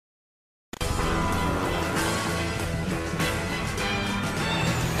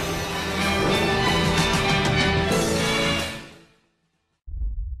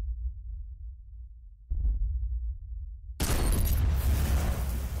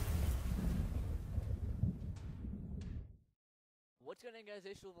What's going on, guys?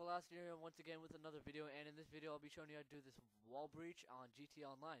 Ace the last year once again with another video, and in this video I'll be showing you how to do this wall breach on GTA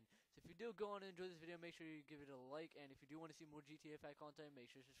Online. So if you do go on and enjoy this video, make sure you give it a like, and if you do want to see more GTA 5 content, make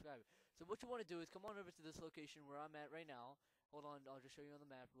sure to subscribe. So what you want to do is come on over to this location where I'm at right now. Hold on, I'll just show you on the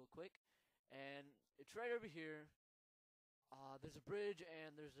map real quick. And it's right over here. There's a bridge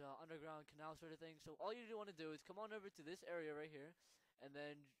and there's an underground canal sort of thing. So all you want to do is come on over to this area right here, and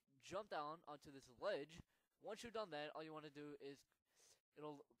then jump down onto this ledge. Once you've done that, all you want to do is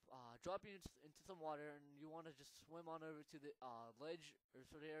it'll drop you into some water, and you want to just swim on over to the ledge or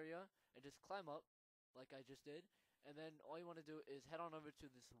sort of area and just climb up like I just did. And then all you want to do is head on over to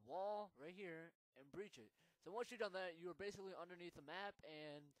this wall right here and breach it. So once you've done that, you're basically underneath the map,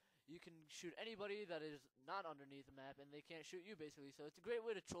 and you can shoot anybody that is not underneath the map, and they can't shoot you basically. So it's a great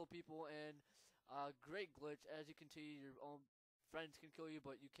way to troll people, and great glitch. As you can see, your own friends can kill you,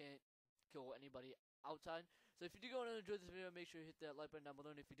 but you can't kill anybody outside. So if you do go and enjoy this video, make sure you hit that like button down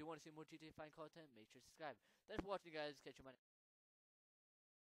below, and if you do want to see more GTA 5 content, make sure to subscribe. Thanks for watching, guys. Catch you on my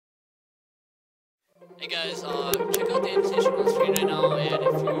Hey guys, check out the invitation on the screen right now, and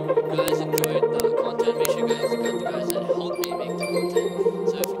if you guys enjoy